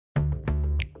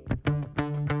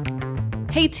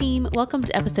Hey team, welcome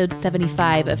to episode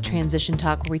 75 of Transition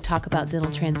Talk, where we talk about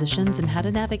dental transitions and how to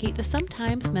navigate the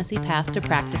sometimes messy path to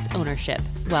practice ownership.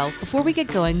 Well, before we get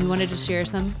going, we wanted to share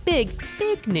some big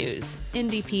news.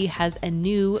 NDP has a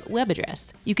new web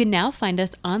address. You can now find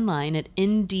us online at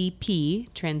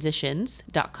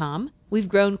ndptransitions.com. We've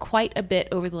grown quite a bit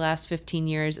over the last 15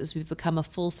 years as we've become a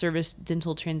full-service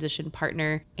dental transition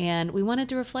partner, and we wanted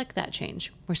to reflect that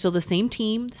change. We're still the same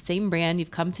team, the same brand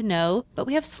you've come to know, but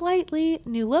we have slightly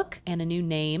new look and a new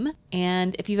name.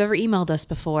 And if you've ever emailed us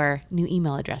before, new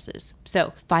email addresses.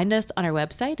 So find us on our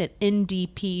website at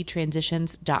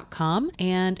ndptransitions.com.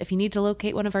 And if you need to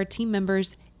locate one of our team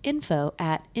members,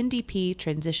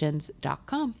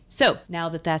 info@ndptransitions.com. So now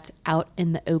that that's out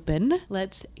in the open,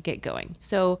 let's get going.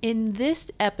 So in this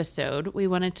episode, we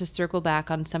wanted to circle back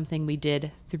on something we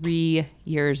did 3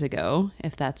 years ago,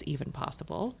 if that's even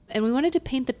possible. And we wanted to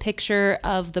paint the picture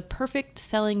of the perfect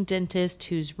selling dentist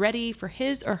who's ready for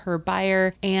his or her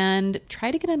buyer and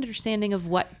try to get an understanding of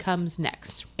what comes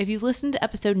next. If you've listened to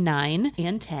episode 9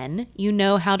 and 10, you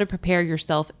know how to prepare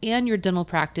yourself and your dental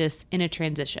practice in a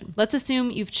transition. Let's assume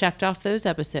you've checked off those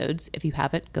episodes. If you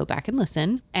haven't, go back and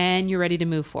listen, and you're ready to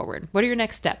move forward. What are your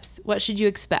next steps? What should you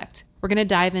expect? We're going to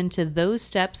dive into those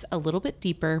steps a little bit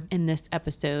deeper in this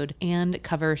episode and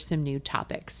cover some new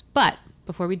topics. But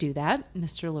before we do that,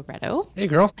 Mr. Loretto. Hey,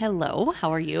 girl. Hello.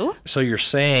 How are you? So you're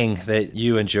saying that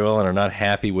you and Joellen are not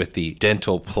happy with the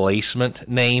dental placement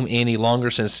name any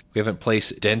longer since we haven't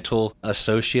placed dental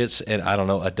associates in, I don't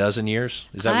know, a dozen years?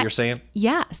 Is that what you're saying?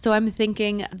 Yeah. So I'm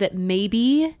thinking that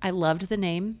maybe I loved the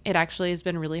name. It actually has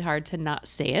been really hard to not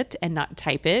say it and not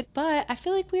type it, but I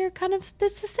feel like we're kind of,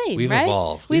 it's the same, We've right?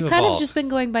 evolved. We've kind of just been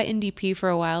going by NDP for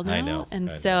a while now. I know.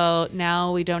 So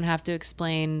now we don't have to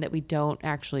explain that we don't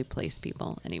actually place people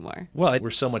anymore. Well,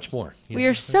 we're so much more. We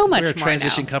are so much more. We're a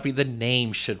transition now. company. The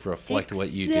name should reflect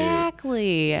what you do.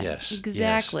 Exactly. Yes.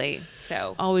 Exactly. Yes.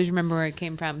 So always remember where it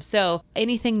came from. So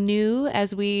anything new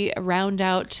as we round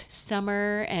out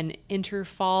summer and enter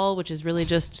fall, which is really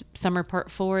just summer part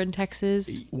 4 in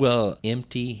Texas? Well,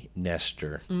 empty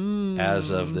nester as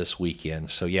of this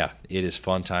weekend. So yeah, it is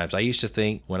fun times. I used to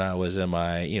think when I was in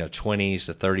my 20s,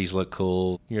 the 30s look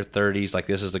cool. Your 30s, like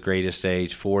this is the greatest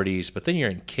age. 40s, but then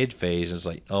you're in kid phase, and it's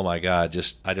like, oh my God,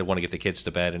 I didn't want to get the kids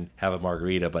to bed and have a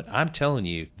margarita. But I'm telling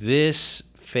you, this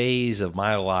phase of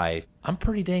my life, I'm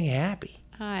pretty dang happy.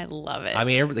 I love it. I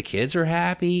mean, the kids are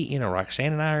happy.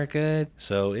 Roxanne and I are good.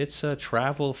 So it's a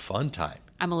travel fun time.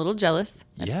 I'm a little jealous,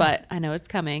 but I know it's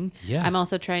coming. Yeah. I'm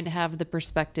also trying to have the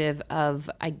perspective of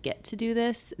I get to do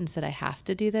this instead I have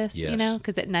to do this,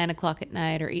 because at 9 o'clock at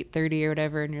night or 8:30 or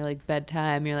whatever, and you're like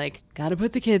bedtime, you're like, gotta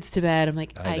put the kids to bed. I'm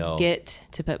like, I get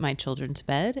to put my children to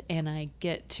bed and I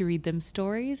get to read them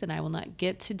stories, and I will not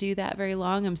get to do that very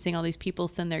long. I'm seeing all these people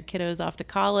send their kiddos off to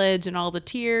college and all the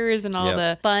tears and all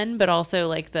the fun, but also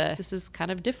like this is kind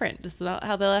of different. This is not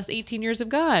how the last 18 years have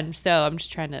gone. So I'm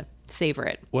just trying to savor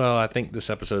it. Well, I think this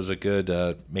episode is a good,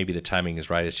 maybe the timing is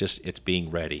right. It's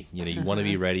being ready. You want to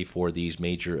be ready for these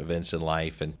major events in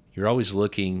life. And you're always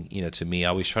looking, to me, I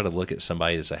always try to look at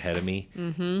somebody that's ahead of me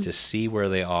to see where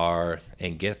they are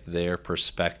and get their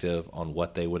perspective on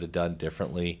what they would have done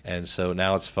differently. And so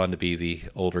now it's fun to be the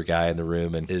older guy in the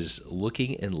room and is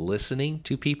looking and listening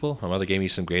to people. My mother gave me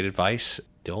some great advice.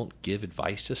 Don't give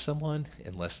advice to someone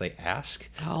unless they ask.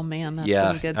 Oh, man, that's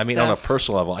some good stuff. I mean, on a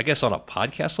personal level, I guess on a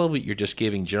podcast level, you're just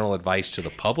giving general advice to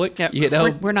the public.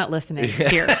 Yep. We're not listening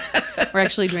here. We're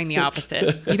actually doing the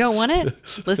opposite. You don't want it?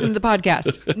 Listen to the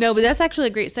podcast. No, but that's actually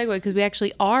a great segue because we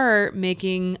actually are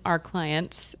making our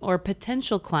clients or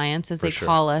potential clients, as they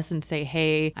call us and say,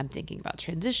 hey, I'm thinking about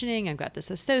transitioning. I've got this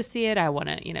associate. I want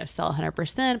to, sell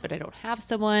 100%, but I don't have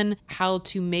someone. How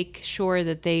to make sure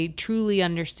that they truly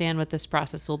understand what this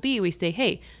process will be. We say,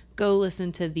 hey, go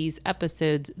listen to these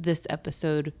episodes. This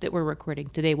episode that we're recording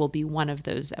today will be one of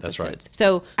those episodes. That's right.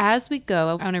 So as we go,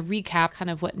 I want to recap kind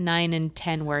of what 9 and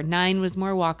 10 were. 9 was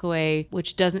more walk away,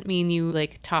 which doesn't mean you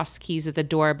toss keys at the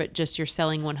door, but just you're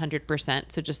selling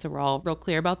 100%. So just so we're all real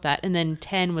clear about that. And then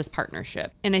 10 was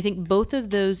partnership. And I think both of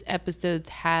those episodes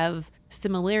have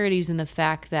similarities in the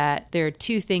fact that there are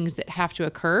 2 things that have to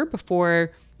occur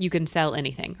before you can sell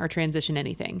anything or transition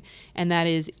anything. And that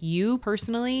is you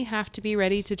personally have to be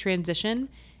ready to transition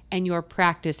and your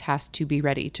practice has to be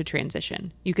ready to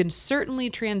transition. You can certainly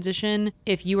transition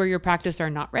if you or your practice are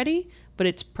not ready, but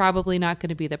it's probably not going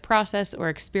to be the process or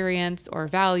experience or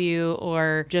value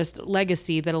or just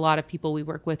legacy that a lot of people we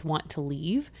work with want to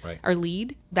leave or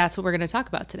lead. That's what we're going to talk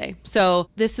about today. So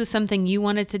this was something you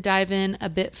wanted to dive in a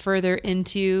bit further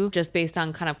into just based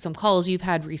on kind of some calls you've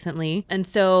had recently. And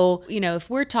so, if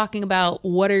we're talking about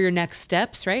what are your next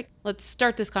steps, right? Let's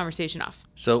start this conversation off.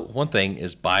 So one thing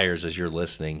is, buyers, as you're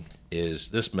listening, is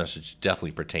this message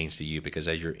definitely pertains to you, because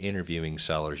as you're interviewing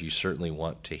sellers, you certainly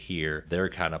want to hear their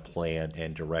kind of plan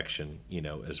and direction,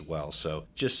 as well. So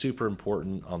just super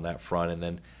important on that front. And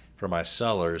then for my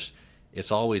sellers,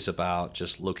 it's always about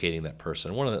just locating that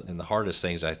person. One of the hardest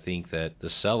things I think that the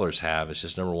sellers have is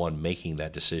just, number one, making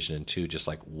that decision, and two, just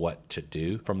like what to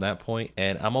do from that point.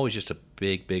 And I'm always just a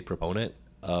big proponent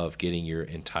of getting your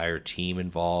entire team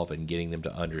involved and getting them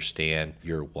to understand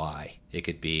your why. It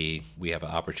could be, we have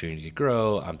an opportunity to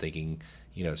grow. I'm thinking,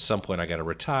 at some point I got to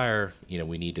retire.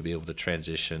 We need to be able to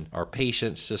transition our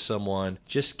patients to someone.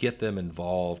 Just get them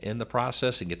involved in the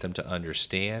process and get them to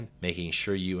understand, making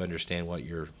sure you understand what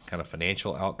your kind of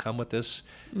financial outcome with this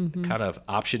kind of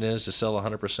option is, to sell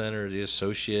 100% or the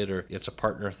associate, or it's a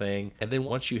partner thing. And then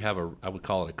once you have I would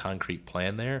call it a concrete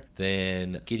plan there,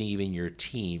 then getting even your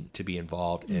team to be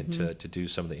involved and to do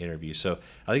some of the interviews. So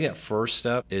I think that first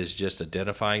step is just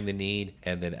identifying the need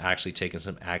and then actually taking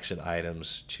some action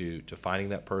items to finding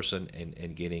that person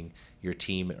and getting your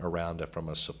team around it from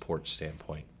a support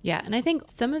standpoint. Yeah, and I think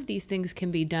some of these things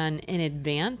can be done in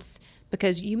advance,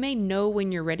 because you may know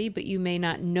when you're ready, but you may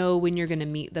not know when you're going to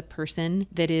meet the person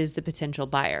that is the potential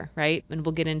buyer, right? And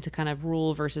we'll get into kind of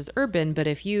rural versus urban, but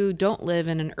if you don't live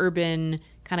in an urban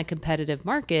kind of competitive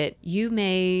market, you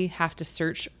may have to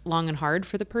search long and hard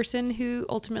for the person who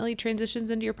ultimately transitions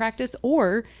into your practice,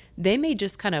 or they may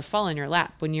just kind of fall in your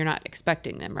lap when you're not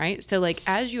expecting them, right? So like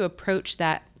as you approach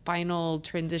that final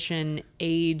transition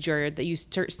age, or that you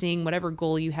start seeing whatever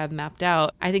goal you have mapped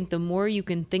out, I think the more you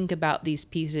can think about these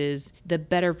pieces, the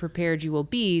better prepared you will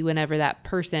be whenever that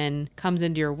person comes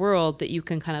into your world, that you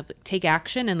can kind of take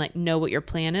action and like know what your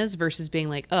plan is, versus being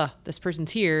like, oh, this person's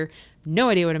here, no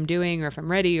idea what I'm doing, or if I'm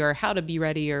ready, or how to be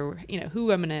ready, or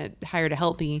who I'm going to hire to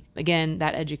help me. Again,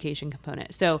 that education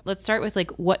component. So let's start with like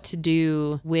what to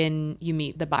do when you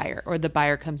meet the buyer, or the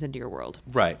buyer comes into your world.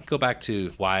 Right. Go back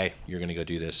to why you're going to go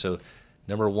do this. So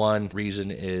number one reason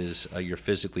is you're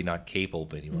physically not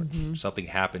capable anymore. Something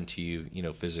happened to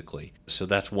you, physically. So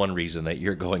that's one reason that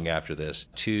you're going after this.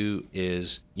 Two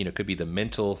is, could be the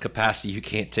mental capacity. You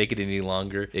can't take it any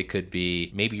longer. It could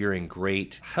be maybe you're in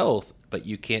great health, but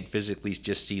you can't physically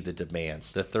just see the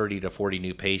demands, the 30 to 40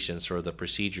 new patients, or the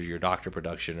procedure, your doctor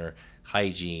production or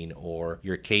hygiene, or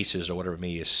your cases, or whatever it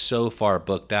may be, is so far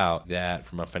booked out that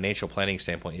from a financial planning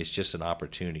standpoint, it's just an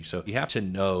opportunity. So you have to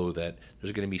know that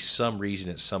there's going to be some reason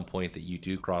at some point that you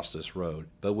do cross this road.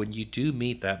 But when you do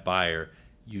meet that buyer,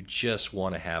 you just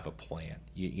want to have a plan.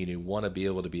 You want to be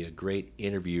able to be a great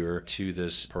interviewer to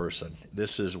this person.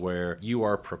 This is where you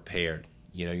are prepared.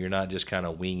 You're not just kind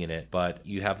of winging it, but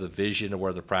you have the vision of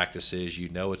where the practice is.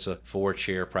 It's a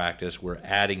 4-chair practice. We're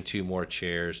adding 2 more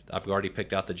chairs. I've already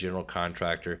picked out the general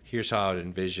contractor. Here's how I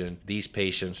envision these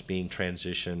patients being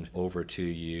transitioned over to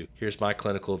you. Here's my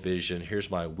clinical vision. Here's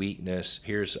my weakness.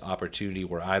 Here's opportunity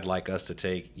where I'd like us to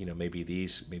take,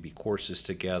 maybe courses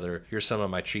together. Here's some of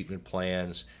my treatment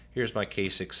plans. Here's my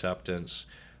case acceptance.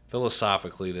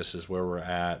 Philosophically, this is where we're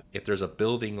at. If there's a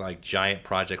building like giant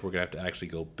project, we're going to have to actually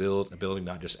go build a building,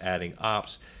 not just adding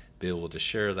ops, be able to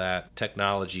share that.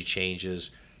 Technology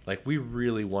changes. Like, we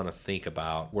really want to think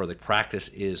about where the practice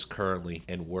is currently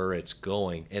and where it's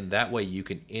going. And that way you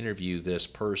can interview this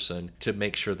person to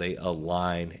make sure they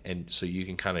align. And so you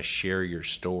can kind of share your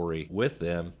story with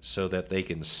them so that they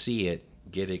can see it,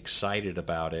 get excited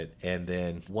about it, and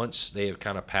then once they have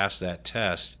kind of passed that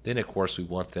test, then of course we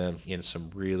want them in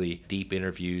some really deep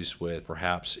interviews with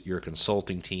perhaps your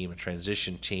consulting team, a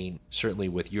transition team, certainly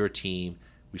with your team.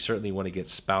 We certainly want to get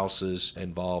spouses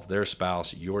involved, their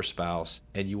spouse, your spouse,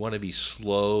 and you want to be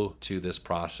slow to this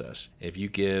process. If you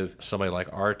give somebody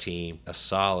like our team a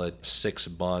solid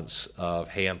 6 months of,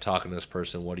 hey, I'm talking to this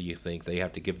person, what do you think? They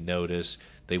have to give notice.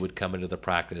 They would come into the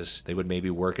practice. They would maybe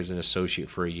work as an associate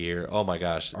for a year. Oh my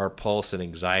gosh, our pulse and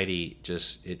anxiety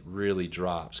it really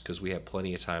drops because we have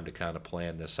plenty of time to kind of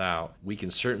plan this out. We can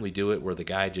certainly do it where the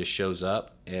guy just shows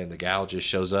up and the gal just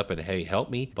shows up and, hey, help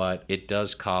me. But it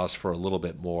does cause for a little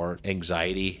bit more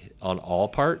anxiety on all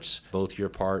parts, both your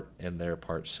part and their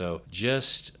part. So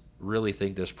just really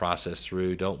think this process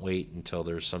through. Don't wait until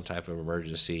there's some type of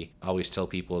emergency. I always tell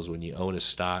people is when you own a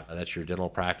stock, that's your dental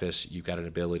practice, you've got an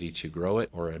ability to grow it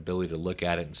or an ability to look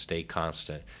at it and stay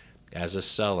constant. As a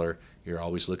seller, You're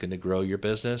always looking to grow your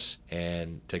business,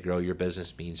 and to grow your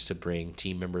business means to bring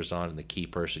team members on, and the key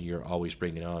person you're always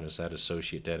bringing on is that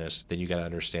associate dentist. Then you got to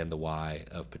understand the why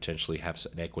of potentially have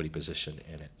an equity position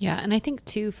in it. Yeah, and I think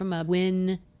too, from a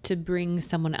win to bring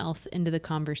someone else into the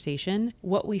conversation,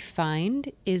 what we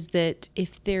find is that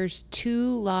if there's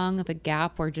too long of a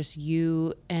gap where just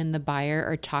you and the buyer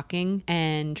are talking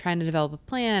and trying to develop a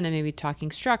plan and maybe talking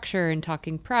structure and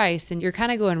talking price, and you're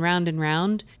kind of going round and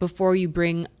round before you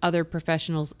bring other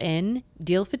professionals in,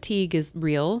 deal fatigue is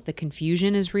real, the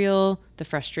confusion is real, the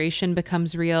frustration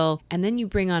becomes real, and then you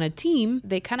bring on a team,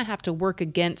 they kind of have to work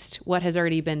against what has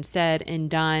already been said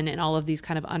and done and all of these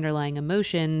kind of underlying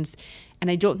emotions. And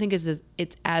I don't think it's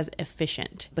as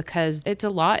efficient, because it's a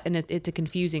lot, and it's a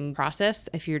confusing process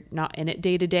if you're not in it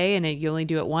day to day and you only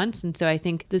do it once. And so I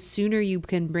think the sooner you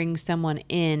can bring someone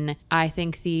in, I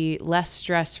think the less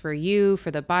stress for you,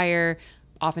 for the buyer,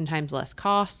 oftentimes less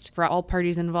cost for all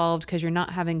parties involved, because you're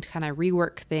not having to kind of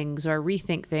rework things or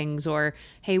rethink things, or,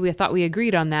 hey, we thought we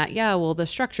agreed on that. Yeah, well, the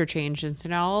structure changed, and so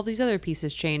now all these other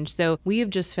pieces changed. So we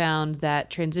have just found that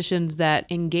transitions that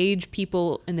engage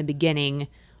people in the beginning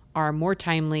are more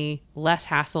timely, less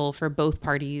hassle for both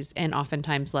parties, and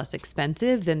oftentimes less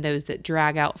expensive than those that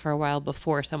drag out for a while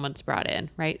before someone's brought in,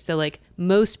 right? So like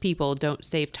most people don't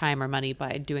save time or money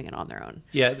by doing it on their own.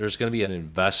 Yeah, there's going to be an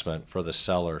investment for the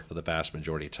seller for the vast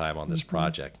majority of time on this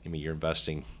project. I mean, you're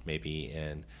investing maybe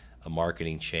in a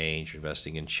marketing change, you're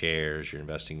investing in chairs, you're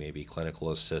investing maybe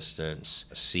clinical assistants,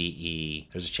 CE.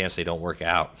 There's a chance they don't work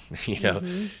out, you know?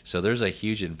 So there's a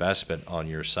huge investment on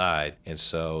your side. And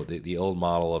so the old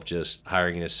model of just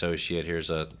hiring an associate,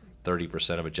 here's a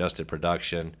 30% of adjusted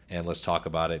production, and let's talk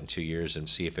about it in 2 years and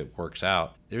see if it works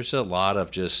out. There's a lot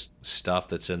of just stuff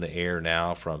that's in the air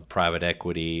now from private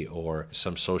equity or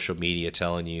some social media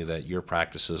telling you that your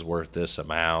practice is worth this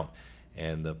amount,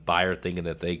 and the buyer thinking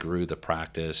that they grew the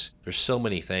practice. There's so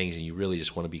many things, and you really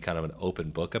just want to be kind of an open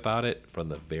book about it from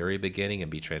the very beginning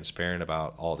and be transparent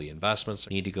about all the investments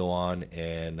that need to go on,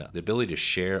 and the ability to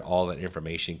share all that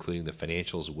information, including the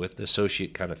financials, with the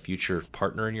associate kind of future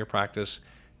partner in your practice,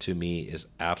 to me is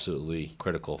absolutely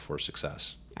critical for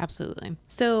success. Absolutely.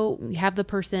 So we have the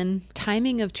person.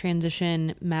 Timing of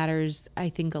transition matters, I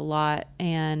think, a lot.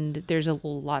 And there's a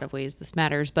lot of ways this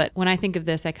matters. But when I think of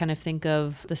this, I kind of think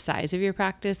of the size of your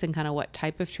practice and kind of what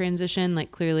type of transition.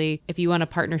 Like clearly, if you want a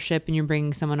partnership and you're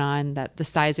bringing someone on, that the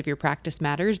size of your practice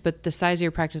matters. But the size of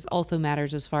your practice also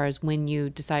matters as far as when you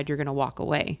decide you're going to walk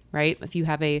away, right? If you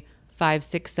have a 500,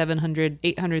 600, 700,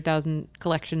 800,000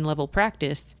 collection level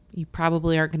practice, you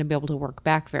probably aren't going to be able to work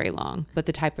back very long. But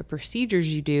the type of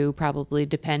procedures you do probably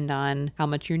depend on how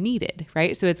much you're needed,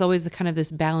 right? So it's always the kind of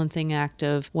this balancing act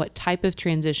of what type of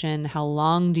transition, how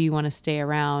long do you want to stay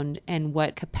around, and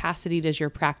what capacity does your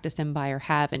practice and buyer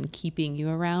have in keeping you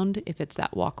around if it's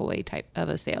that walk away type of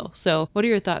a sale. So what are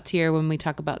your thoughts here when we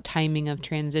talk about timing of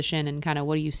transition, and kind of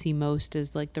what do you see most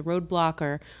as like the roadblock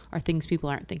or are things people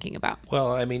aren't thinking about?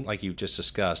 Well, I mean, like you just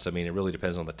discussed, I mean, it really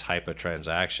depends on the type of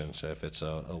transaction. So if it's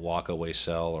a walk-away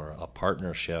sell or a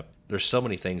partnership, there's so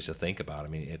many things to think about. I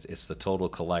mean, it's the total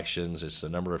collections, it's the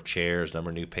number of chairs,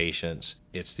 number of new patients.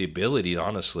 It's the ability,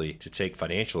 honestly, to take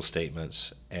financial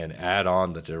statements and add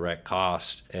on the direct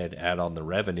cost and add on the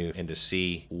revenue and to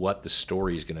see what the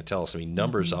story is going to tell us. I mean,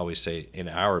 numbers always say in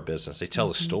our business, they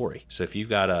tell a story. So if you've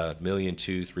got a $1 million,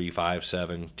 $2 million, $3 million, $5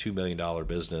 million, $7 million, $2 million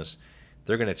business,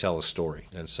 they're going to tell a story.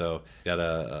 And so got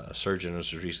a surgeon I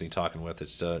was recently talking with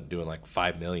that's doing like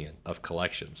 5 million of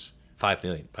collections, 5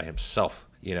 million by himself.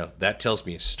 You know, that tells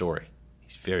me a story.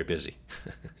 He's very busy.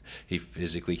 He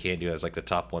physically can't do it as like the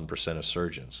top 1% of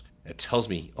surgeons. It tells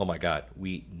me, oh my God,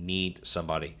 we need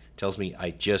somebody. It tells me I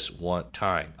just want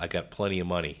time. I got plenty of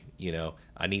money. You know,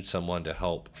 I need someone to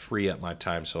help free up my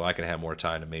time so I can have more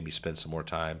time to maybe spend some more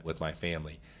time with my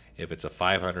family. If it's a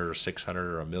 500 or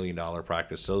 600 or $1 million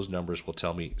practice, those numbers will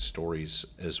tell me stories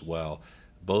as well,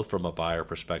 both from a buyer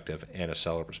perspective and a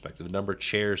seller perspective. The number of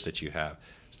chairs that you have,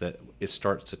 so that it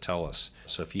starts to tell us.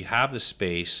 So if you have the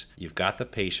space, you've got the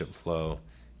patient flow,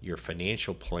 your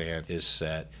financial plan is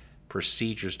set,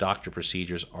 procedures, doctor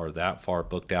procedures are that far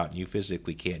booked out and you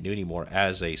physically can't do anymore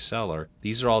as a seller,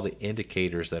 these are all the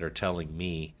indicators that are telling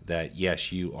me that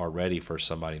yes, you are ready for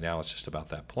somebody. Now it's just about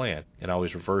that plan. And I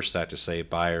always reverse that to say,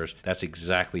 buyers, that's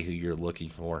exactly who you're looking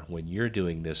for when you're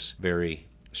doing this very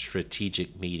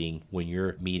strategic meeting, when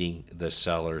you're meeting the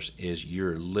sellers, is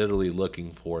you're literally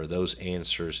looking for those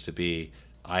answers to be,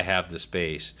 I have the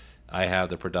space, I have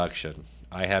the production,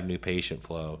 I have new patient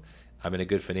flow, I'm in a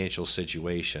good financial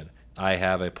situation, I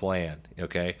have a plan,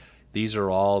 okay? These are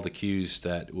all the cues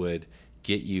that would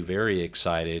get you very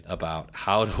excited about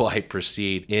how do I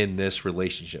proceed in this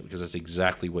relationship, because that's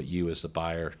exactly what you as the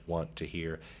buyer want to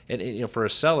hear. And for a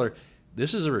seller,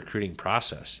 this is a recruiting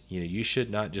process. You should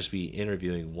not just be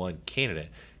interviewing one candidate.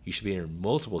 You should be interviewing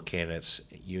multiple candidates,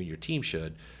 you and your team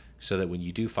should, so that when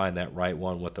you do find that right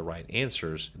one with the right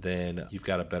answers, then you've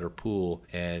got a better pool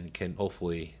and can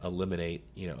hopefully eliminate,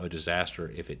 a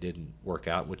disaster if it didn't work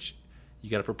out, which you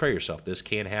got to prepare yourself. This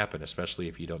can happen, especially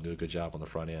if you don't do a good job on the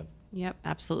front end. Yep,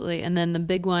 absolutely. And then the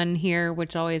big one here,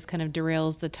 which always kind of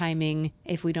derails the timing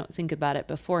if we don't think about it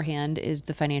beforehand, is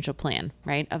the financial plan,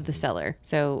 right, of the seller.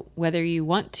 So whether you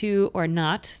want to or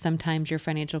not, sometimes your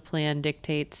financial plan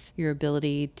dictates your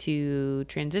ability to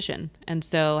transition. And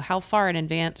so how far in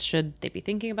advance should they be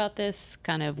thinking about this?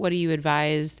 Kind of what do you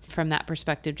advise from that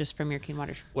perspective, just from your Keen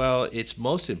Waters? Well, it's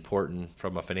most important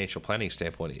from a financial planning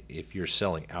standpoint if you're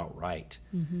selling outright.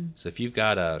 Mm-hmm. So if you've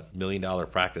got a $1 million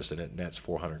practice and it nets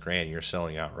 $400,000, you're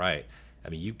selling outright. I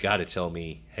mean, you've got to tell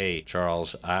me, hey,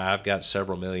 Charles, I've got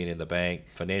several million in the bank,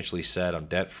 financially set, I'm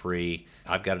debt free,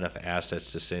 I've got enough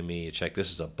assets to send me a check.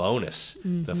 This is a bonus,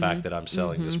 the fact that I'm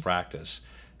selling this practice.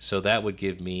 So that would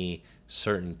give me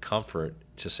certain comfort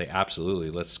to say, absolutely,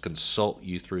 let's consult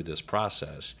you through this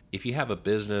process. If you have a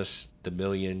business, the $1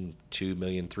 million, $2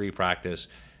 million, $3 million practice,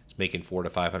 it's making $400,000 to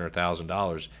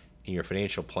 $500,000, and your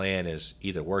financial plan is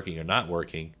either working or not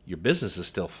working, your business is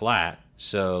still flat.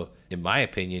 So in my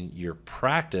opinion, your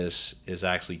practice is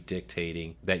actually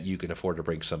dictating that you can afford to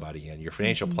bring somebody in. Your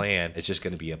financial plan is just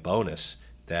going to be a bonus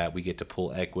that we get to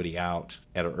pull equity out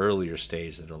at an earlier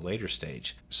stage than a later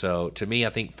stage. So to me,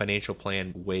 I think financial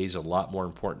plan weighs a lot more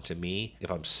important to me if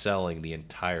I'm selling the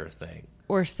entire thing.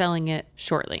 Or selling it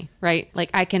shortly, right? Like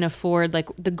I can afford, like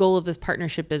the goal of this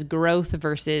partnership is growth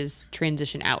versus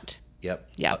transition out. Yep.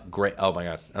 Yeah. Great. Oh my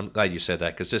God. I'm glad you said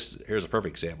that, because here's a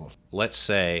perfect example. Let's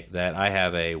say that I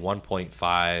have a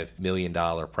 $1.5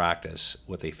 million practice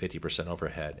with a 50%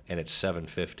 overhead and it's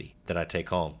 $750 that I take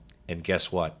home. And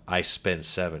guess what? I spend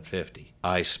 $750.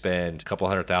 I spend a couple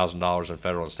 $100,000 in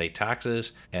federal and state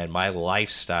taxes, and my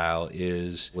lifestyle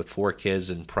is with 4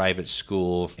 kids in private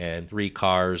school and 3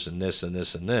 cars and this and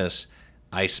this and this.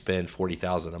 I spend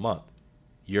 $40,000 a month.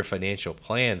 Your financial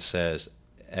plan says,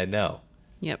 no.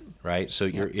 Yep. Right. So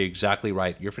you're exactly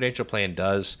right. Your financial plan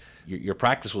does, your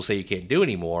practice will say you can't do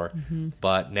anymore,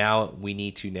 but now we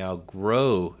need to now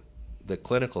grow the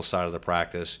clinical side of the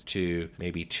practice to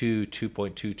maybe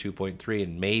 2.2, 2.3,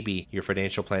 and maybe your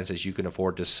financial plan says you can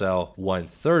afford to sell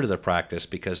 1/3 of the practice,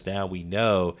 because now we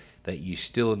know that you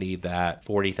still need that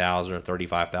 $40,000 or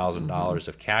 $35,000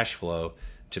 of cash flow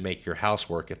to make your house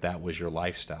work if that was your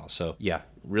lifestyle. So yeah,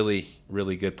 really,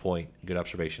 really good point. Good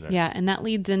observation there. Yeah, and that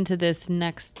leads into this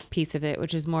next piece of it,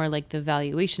 which is more like the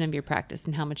valuation of your practice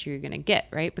and how much you're going to get,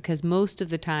 right? Because most of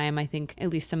the time, I think at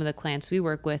least some of the clients we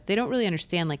work with, they don't really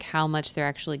understand like how much they're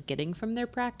actually getting from their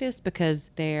practice, because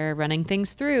they're running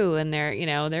things through and they're,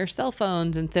 their cell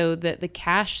phones. And so the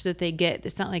cash that they get,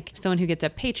 it's not like someone who gets a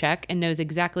paycheck and knows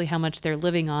exactly how much they're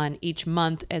living on each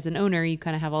month. As an owner, you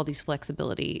kind of have all these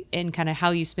flexibility in kind of how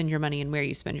you spend your money and where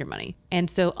you spend your money. And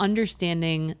so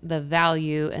understanding the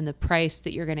value and the price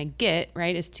that you're going to get,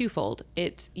 right, is twofold.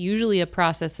 It's usually a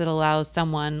process that allows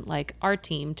someone like our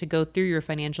team to go through your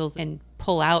financials and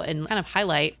pull out and kind of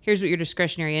highlight, here's what your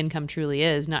discretionary income truly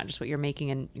is, not just what you're making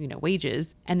in,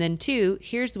 wages. And then 2,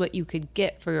 here's what you could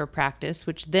get for your practice,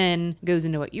 which then goes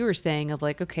into what you were saying of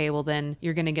like, okay, well then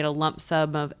you're going to get a lump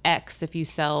sum of X if you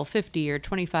sell 50 or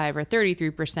 25 or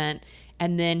 33%.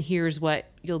 And then here's what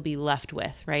you'll be left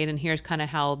with, right? And here's kind of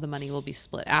how the money will be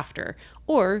split after.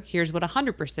 Or here's what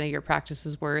 100% of your practice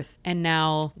is worth. And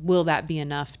now will that be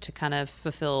enough to kind of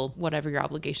fulfill whatever your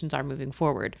obligations are moving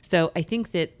forward? So I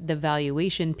think that the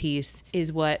valuation piece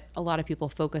is what a lot of people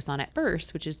focus on at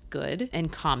first, which is good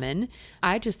and common.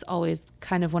 I just always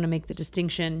kind of want to make the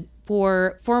distinction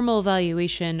for formal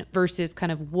valuation versus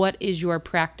kind of what is your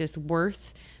practice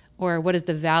worth, or what is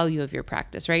the value of your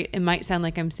practice, right? It might sound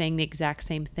like I'm saying the exact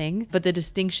same thing, but the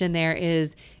distinction there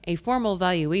is a formal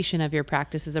valuation of your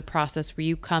practice is a process where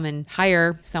you come and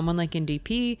hire someone like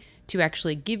NDP to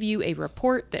actually give you a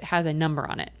report that has a number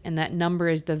on it. And that number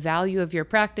is the value of your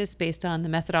practice based on the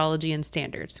methodology and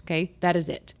standards, okay? That is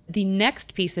it. The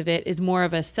next piece of it is more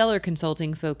of a seller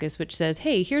consulting focus, which says,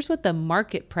 hey, here's what the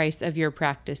market price of your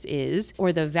practice is,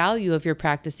 or the value of your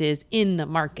practice is in the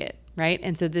market. Right?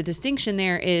 And so the distinction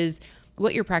there is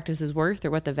what your practice is worth, or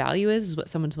what the value is what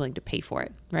someone's willing to pay for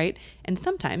it, right? And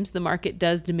sometimes the market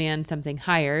does demand something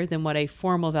higher than what a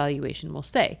formal valuation will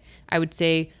say. I would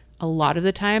say a lot of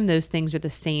the time, those things are the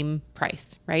same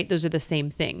price, right? Those are the same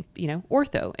thing.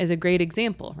 Ortho is a great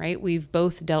example, right? We've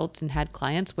both dealt and had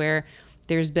clients where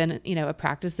there's been, a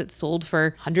practice that's sold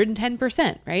for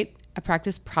 110%, right? A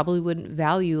practice probably wouldn't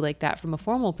value like that from a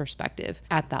formal perspective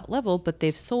at that level, but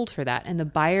they've sold for that. And the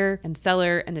buyer and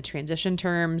seller and the transition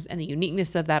terms and the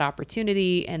uniqueness of that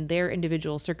opportunity and their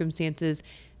individual circumstances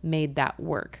made that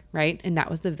work, right? And that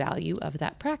was the value of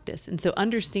that practice. And so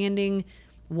understanding,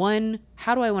 one,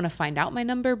 how do I want to find out my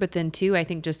number? But then two, I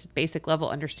think just basic level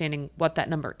understanding what that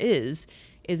number is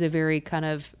a very kind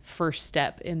of first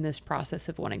step in this process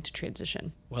of wanting to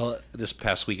transition. Well, this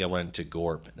past week I went to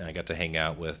Gorp and I got to hang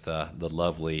out with the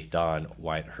lovely Dawn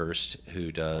Whitehurst, who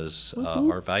does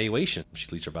our valuation. She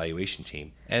leads our valuation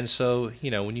team. And so,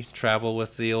 when you travel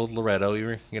with the old Loretto,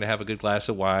 you're going to have a good glass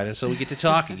of wine. And so we get to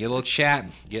talking, get a little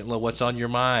chatting, get a little what's on your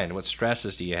mind, what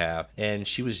stresses do you have? And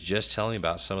she was just telling me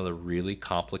about some of the really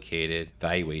complicated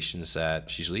valuations that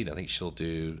she's leading. I think she'll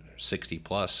do 60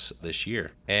 plus this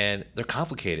year. And they're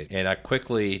complicated. And I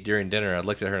quickly, during dinner, I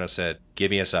looked at her and I said, give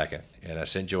me a second. And I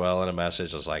sent Joellen a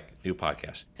message. I was like, new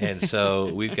podcast. And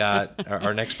so we've got,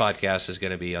 our next podcast is going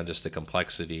to be on just the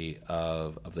complexity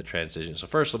of the transition. So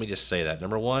first, let me just say that.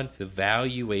 Number one, the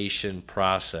valuation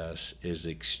process is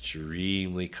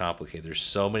extremely complicated. There's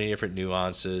so many different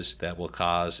nuances that will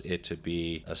cause it to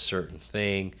be a certain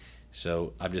thing.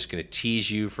 So I'm just going to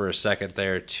tease you for a second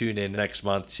there. Tune in next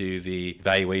month to the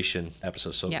valuation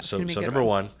episode. So number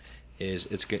one is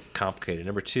it's getting complicated.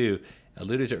 Number two,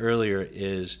 alluded to earlier,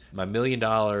 is my $1 million,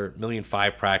 $1.5 million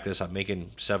practice. I'm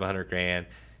making $700,000.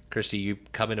 Christy, you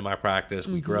come into my practice,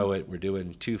 we grow it, we're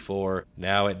doing 2-4.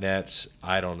 Now it nets,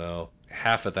 I don't know,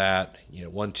 half of that,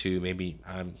 1-2, maybe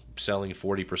I'm selling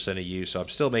 40% of you. So I'm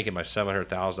still making my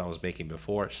 $700,000 I was making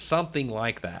before, something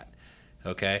like that.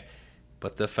 Okay.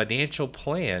 But the financial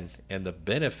plan and the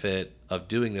benefit of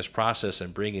doing this process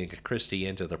and bringing Christy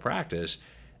into the practice,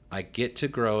 I get to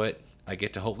grow it. I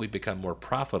get to hopefully become more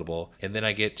profitable, and then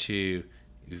I get to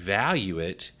value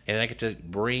it, and I get to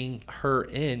bring her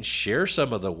in, share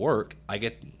some of the work. I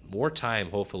get more time,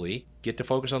 hopefully, get to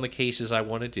focus on the cases I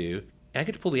want to do, and I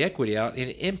get to pull the equity out, and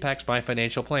it impacts my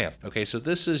financial plan. Okay, so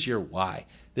this is your why.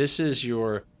 This is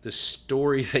the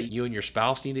story that you and your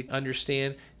spouse need to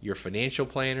understand, your financial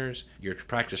planners, your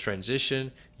practice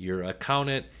transition, your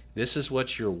accountant. This is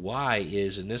what your why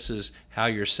is, and this is how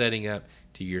you're setting up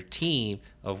to your team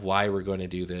of why we're going to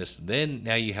do this. Then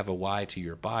now you have a why to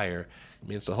your buyer. I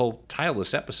mean, it's the whole title of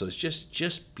this episode is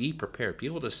just be prepared. Be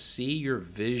able to see your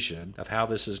vision of how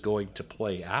this is going to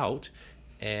play out,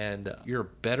 and you're a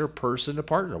better person to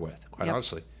partner with, quite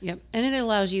honestly. Yep. And it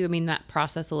allows you, that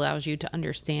process allows you to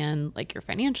understand like your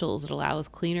financials. It allows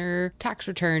cleaner tax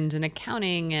returns and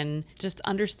accounting and just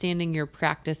understanding your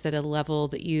practice at a level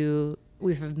that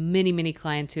we've had many, many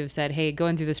clients who have said, hey,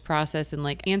 going through this process and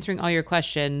like answering all your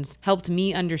questions helped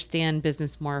me understand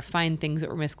business more, find things that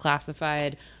were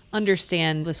misclassified,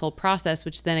 understand this whole process,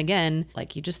 which then again,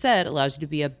 like you just said, allows you to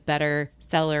be a better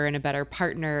seller and a better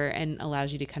partner and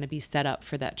allows you to kind of be set up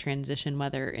for that transition,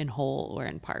 whether in whole or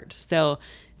in part. So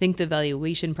I think the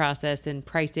valuation process and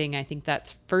pricing, I think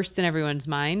that's first in everyone's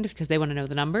mind because they want to know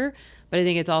the number. But I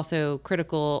think it's also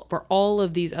critical for all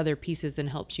of these other pieces and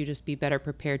helps you just be better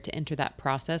prepared to enter that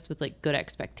process with like good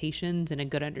expectations and a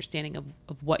good understanding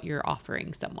of what you're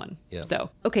offering someone. Yeah. So,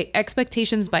 okay,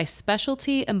 expectations by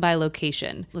specialty and by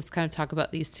location. Let's kind of talk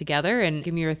about these together and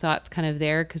give me your thoughts kind of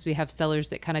there because we have sellers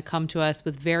that kind of come to us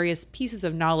with various pieces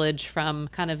of knowledge from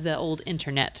kind of the old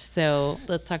internet. So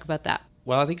let's talk about that.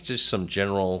 Well, I think just some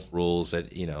general rules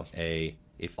that,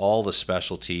 if all the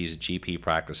specialties, GP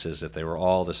practices, if they were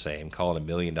all the same, call it $1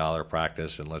 million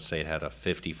practice, and let's say it had a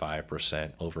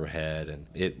 55% overhead and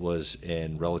it was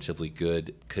in relatively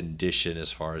good condition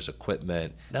as far as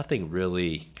equipment, nothing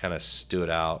really kind of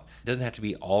stood out. It doesn't have to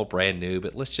be all brand new,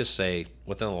 but let's just say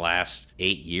within the last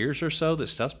 8 years or so, this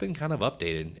stuff's been kind of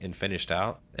updated and finished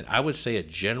out. And I would say a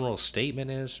general statement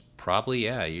is probably,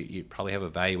 you probably have a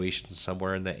valuation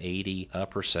somewhere in the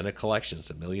 80% of collections.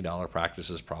 The $1 million practice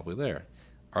is probably there.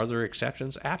 Are there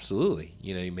exceptions? Absolutely.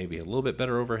 Maybe a little bit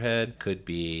better overhead. Could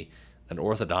be an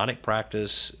orthodontic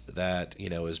practice that,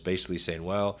 is basically saying,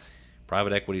 well,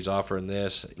 private equity's offering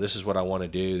this. This is what I want to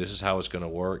do. This is how it's going to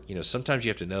work. Sometimes you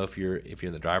have to know if you're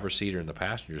in the driver's seat or in the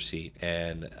passenger seat.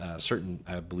 And certain,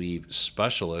 I believe,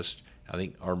 specialists, I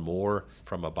think, are more,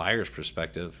 from a buyer's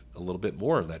perspective, a little bit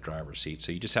more in that driver's seat.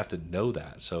 So you just have to know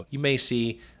that. So you may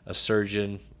see a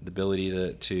surgeon, the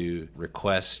ability to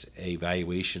request a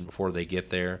valuation before they get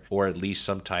there, or at least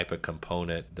some type of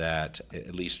component that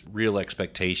at least real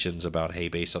expectations about, hey,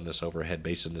 based on this overhead,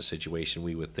 based on this situation,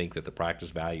 we would think that the practice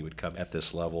value would come at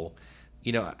this level.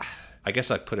 I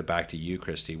guess I put it back to you,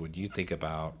 Christy. When you think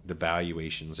about the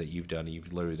valuations that you've done,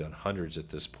 you've literally done hundreds at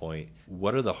this point.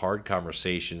 What are the hard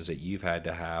conversations that you've had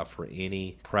to have for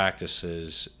any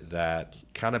practices that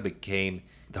kind of became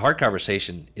the hard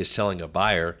conversation is telling a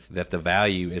buyer that the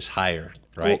value is higher,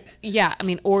 right? Well, yeah. I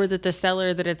mean, or that the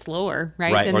seller, that it's lower,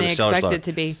 right? Than they expect it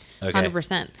to be. Okay.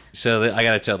 100%. So I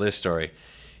got to tell this story.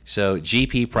 So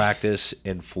GP practice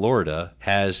in Florida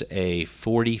has a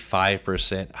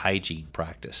 45% hygiene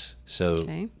practice. So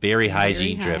very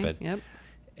hygiene driven. Yep.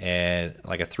 And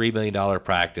like a $3 million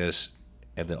practice,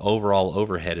 and the overall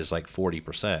overhead is like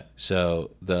 40%.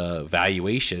 So the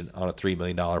valuation on a $3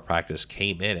 million practice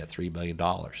came in at $3 million.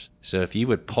 So if you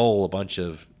would poll a bunch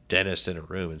of dentists in a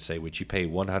room and say, would you pay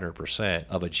 100%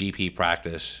 of a GP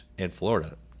practice in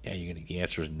Florida? Yeah, the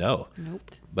answer is no. Nope.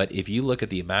 But if you look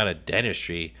at the amount of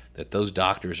dentistry that those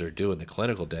doctors are doing, the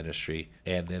clinical dentistry,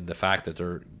 and then the fact that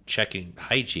they're checking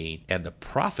hygiene and the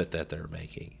profit that they're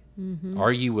making,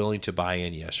 are you willing to buy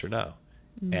in, yes or no?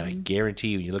 And I guarantee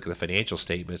you, when you look at the financial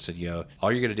statements and,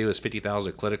 all you're going to do is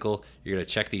 $50,000 clinical, you're going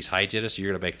to check these hygienists,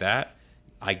 you're going to make that.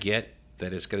 I get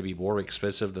that it's going to be more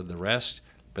expensive than the rest,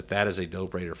 but that is a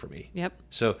no-brainer for me. Yep.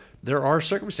 So there are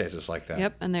circumstances like that.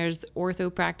 Yep. And there's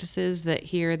ortho practices that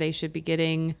here they should be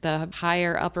getting the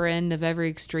higher upper end of every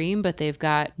extreme, but they've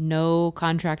got no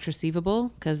contract receivable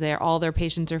because all their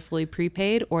patients are fully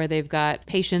prepaid, or they've got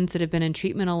patients that have been in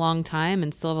treatment a long time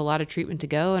and still have a lot of treatment to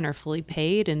go and are fully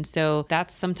paid. And so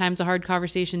that's sometimes a hard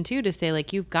conversation too, to say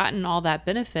like, you've gotten all that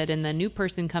benefit, and the new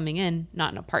person coming in,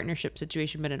 not in a partnership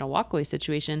situation, but in a walkaway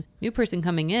situation, new person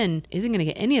coming in isn't going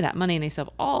to get any of that money, and they still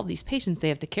have all these patients they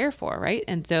have to care for, right?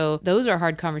 And so those are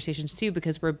hard conversations too,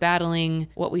 because we're battling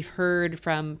what we've heard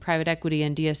from private equity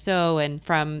and DSO and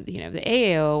from, the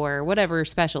AAO or whatever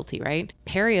specialty, right?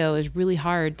 Perio is really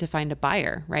hard to find a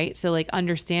buyer, right? So like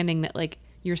understanding that like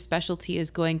your specialty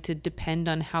is going to depend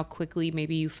on how quickly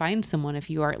maybe you find someone, if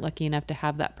you aren't lucky enough to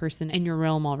have that person in your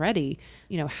realm already,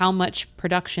 how much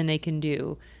production they can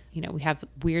do. We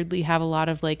weirdly have a lot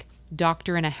of like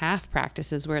doctor and a half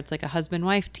practices where it's like a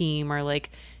husband-wife team, or like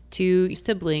two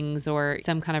siblings, or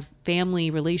some kind of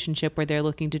family relationship where they're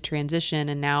looking to transition,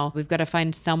 and now we've got to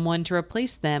find someone to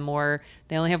replace them, or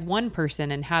they only have one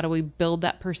person, and how do we build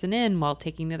that person in while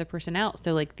taking the other person out?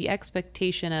 So like the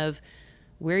expectation of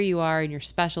where you are in your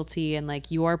specialty and like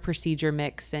your procedure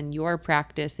mix and your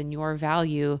practice and your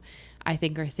value, I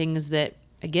think are things that,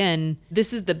 again,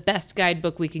 this is the best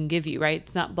guidebook we can give you, right?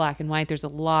 It's not black and white. There's a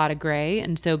lot of gray.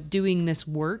 And so doing this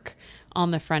work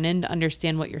on the front end to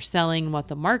understand what you're selling and what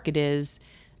the market is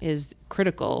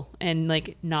critical, and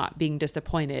like not being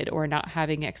disappointed or not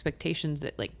having expectations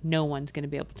that like no one's going to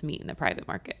be able to meet in the private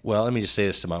market. Well, let me just say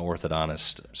this to my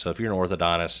orthodontist. So if you're an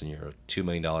orthodontist and you're a $2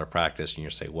 million practice, and you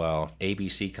say, well,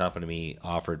 ABC company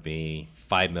offered me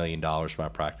 $5 million for my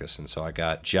practice. And so I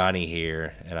got Johnny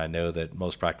here, and I know that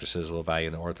most practices will value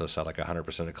the ortho side like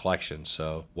 100% of collection.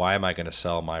 So why am I going to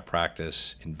sell my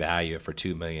practice and value it for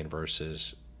 $2 million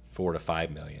versus $4 to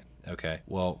 $5 million? Okay.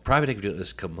 Well, private equity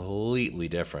is completely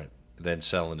different than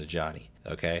selling to Johnny.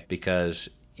 Okay. Because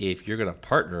if you're going to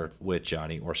partner with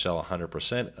Johnny or sell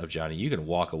 100% of Johnny, you can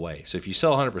walk away. So if you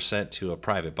sell 100% to a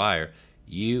private buyer,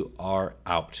 you are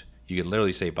out. You can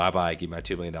literally say, bye-bye, give me my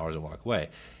 $2 million and walk away.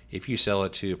 If you sell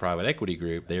it to a private equity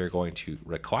group, they are going to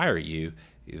require you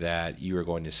that you are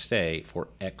going to stay for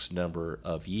X number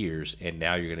of years, and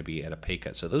now you're going to be at a pay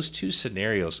cut. So those two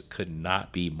scenarios could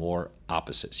not be more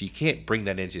opposite. So you can't bring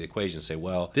that into the equation and say,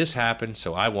 well, this happened,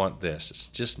 so I want this. It's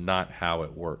just not how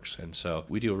it works. And so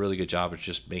we do a really good job of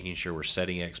just making sure we're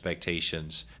setting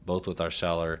expectations, both with our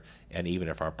seller, and even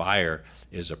if our buyer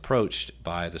is approached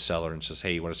by the seller and says,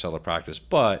 hey, you want to sell a practice,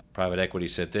 but private equity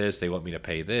said this, they want me to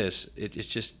pay this. It's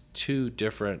just two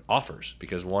different offers,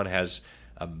 because one has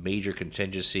a major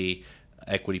contingency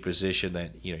equity position that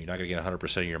you're not going to get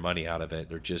 100% of your money out of it.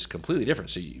 They're just completely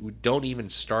different. So you don't even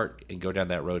start and go down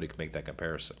that road to make that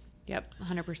comparison. Yep,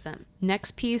 100%.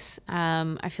 Next piece,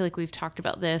 I feel like we've talked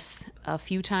about this a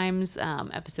few times.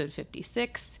 Episode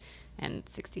 56 and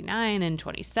 69 and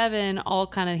 27 all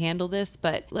kind of handle this.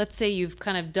 But let's say you've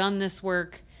kind of done this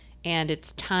work and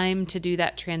it's time to do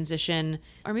that transition,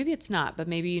 or maybe it's not, but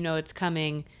maybe it's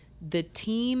coming. The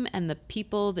team and the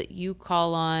people that you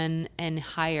call on and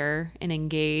hire and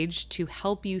engage to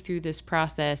help you through this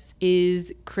process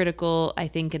is critical, I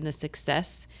think, in the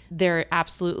success. They're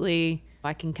absolutely,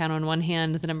 I can count on one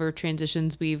hand the number of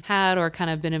transitions we've had or kind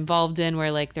of been involved in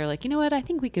where they're like, you know what, I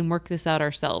think we can work this out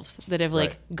ourselves, that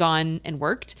have gone and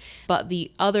worked. But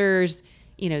the others,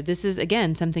 this is,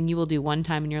 again, something you will do one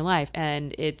time in your life,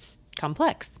 and it's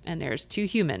complex, and there's two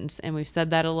humans, and we've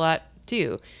said that a lot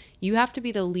too. you have to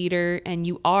be the leader, and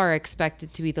you are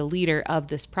expected to be the leader of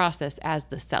this process as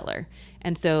the seller.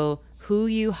 And so who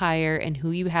you hire and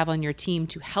who you have on your team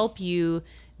to help you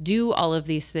do all of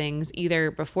these things, either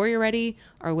before you're ready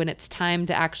or when it's time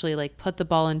to actually like put the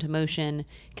ball into motion,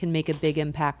 can make a big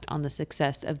impact on the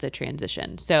success of the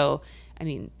transition. So, I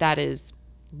mean, that is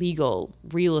legal,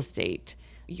 real estate,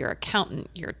 your accountant,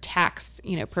 your tax,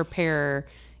 preparer,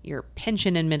 your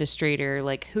pension administrator,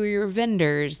 like who are your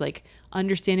vendors, like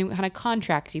understanding what kind of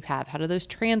contracts you have, how do those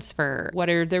transfer, what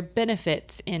are their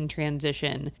benefits in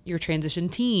transition, your transition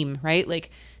team, right?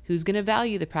 Like who's going to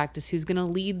value the practice, who's going to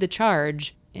lead the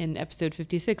charge. In episode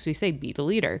 56, we say, be the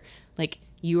leader. Like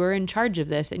you are in charge of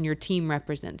this and your team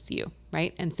represents you,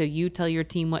 right? And so you tell your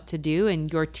team what to do and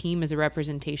your team is a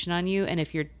representation on you. And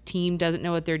if your team doesn't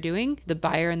know what they're doing, the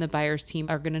buyer and the buyer's team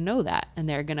are going to know that and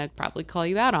they're going to probably call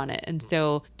you out on it. And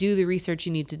so do the research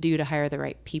you need to do to hire the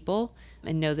right people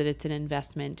and know that it's an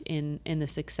investment in the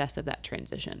success of that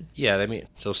transition. Yeah, I mean,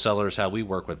 so sellers, how we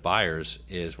work with buyers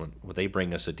is when they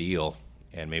bring us a deal,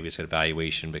 and maybe it's an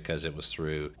evaluation because it was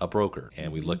through a broker.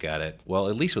 And we look at it, well,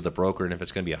 at least with a broker, and if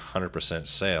it's going to be 100%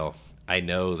 sale, I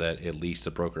know that at least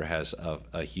the broker has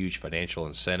a huge financial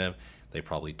incentive. They've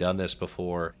probably done this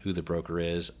before, who the broker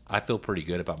is. I feel pretty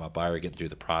good about my buyer getting through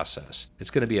the process. It's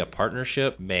going to be a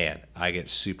partnership. Man, I get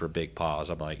super big pause.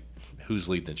 I'm like, who's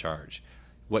leading the charge?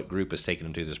 What group is taking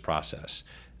them through this process?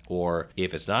 Or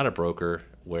if it's not a broker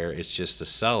where it's just the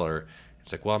seller,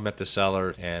 it's like, well, I met the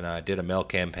seller and I did a mail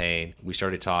campaign. We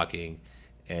started talking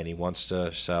and he wants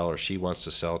to sell or she wants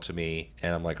to sell to me.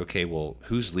 And I'm like, okay, well,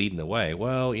 who's leading the way?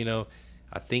 Well,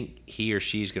 I think he or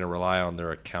she's going to rely on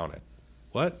their accountant.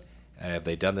 What? Have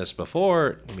they done this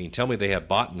before? I mean, tell me they have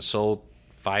bought and sold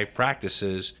 5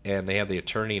 practices and they have the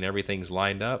attorney and everything's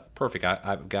lined up. Perfect.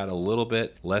 I've got a little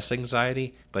bit less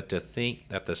anxiety, but to think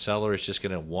that the seller is just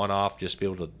going to one-off, just be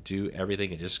able to do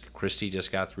everything and just Christy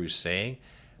just got through saying,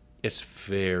 it's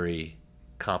very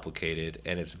complicated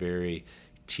and it's very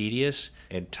tedious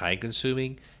and time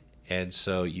consuming. And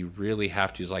so you really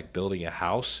have to, it's like building a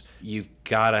house. You've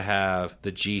got to have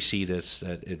the GC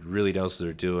that it really knows what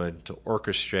they're doing to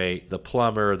orchestrate the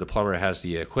plumber. The plumber has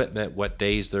the equipment, what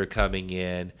days they're coming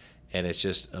in. And it's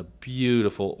just a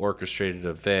beautiful orchestrated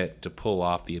event to pull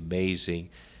off the amazing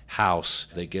house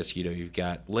that gets, you've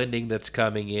got lending that's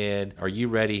coming in. Are you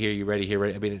ready here? You ready here?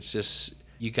 I mean, it's just,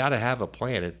 you got to have a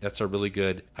plan. That's a really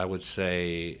good, I would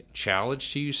say,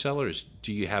 challenge to you sellers.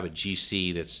 Do you have a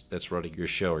GC that's running your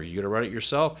show? Are you going to run it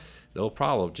yourself? No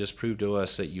problem. Just prove to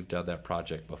us that you've done that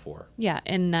project before. Yeah.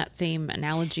 In that same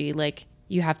analogy, like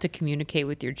you have to communicate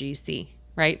with your GC,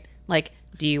 right? Like,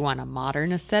 do you want a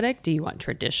modern aesthetic? Do you want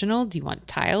traditional? Do you want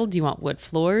tile? Do you want wood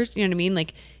floors? You know what I mean?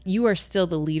 Like you are still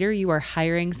the leader. You are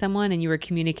hiring someone and you are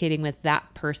communicating with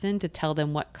that person to tell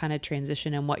them what kind of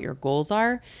transition and what your goals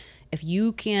are. If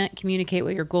you can't communicate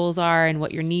what your goals are and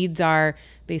what your needs are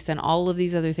based on all of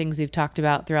these other things we've talked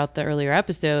about throughout the earlier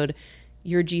episode,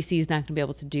 your GC is not going to be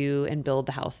able to do and build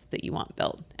the house that you want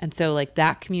built. And so like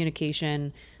that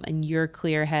communication and your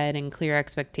clear head and clear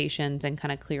expectations and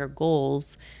kind of clear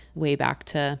goals way back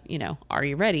to, are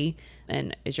you ready?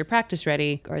 And is your practice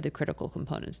ready? Are the critical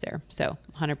components there? So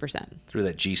 100%. Through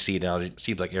that GC analogy, it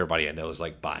seems like everybody I know is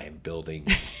like buying, building,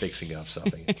 fixing up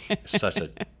something. It's such a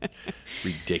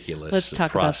ridiculous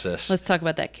process. Let's talk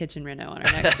about that kitchen reno on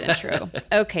our next intro.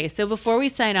 Okay, so before we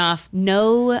sign off,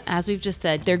 know, as we've just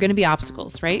said, there are going to be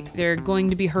obstacles, right? There are going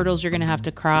to be hurdles you're going to have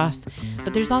to cross,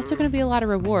 but there's also going to be a lot of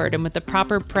reward. And with the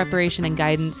proper preparation and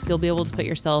guidance, you'll be able to put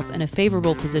yourself in a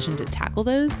favorable position to tackle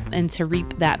those and to reap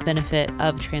that benefit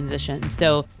of transition.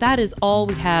 So that is all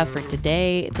we have for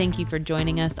today. Thank you for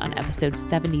joining us on episode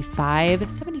 75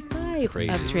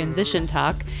 of Transition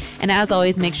Talk. And as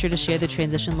always, make sure to share the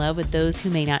transition love with those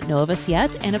who may not know of us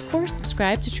yet. And of course,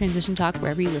 subscribe to Transition Talk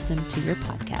wherever you listen to your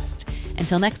podcast.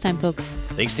 Until next time, folks.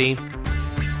 Thanks, team.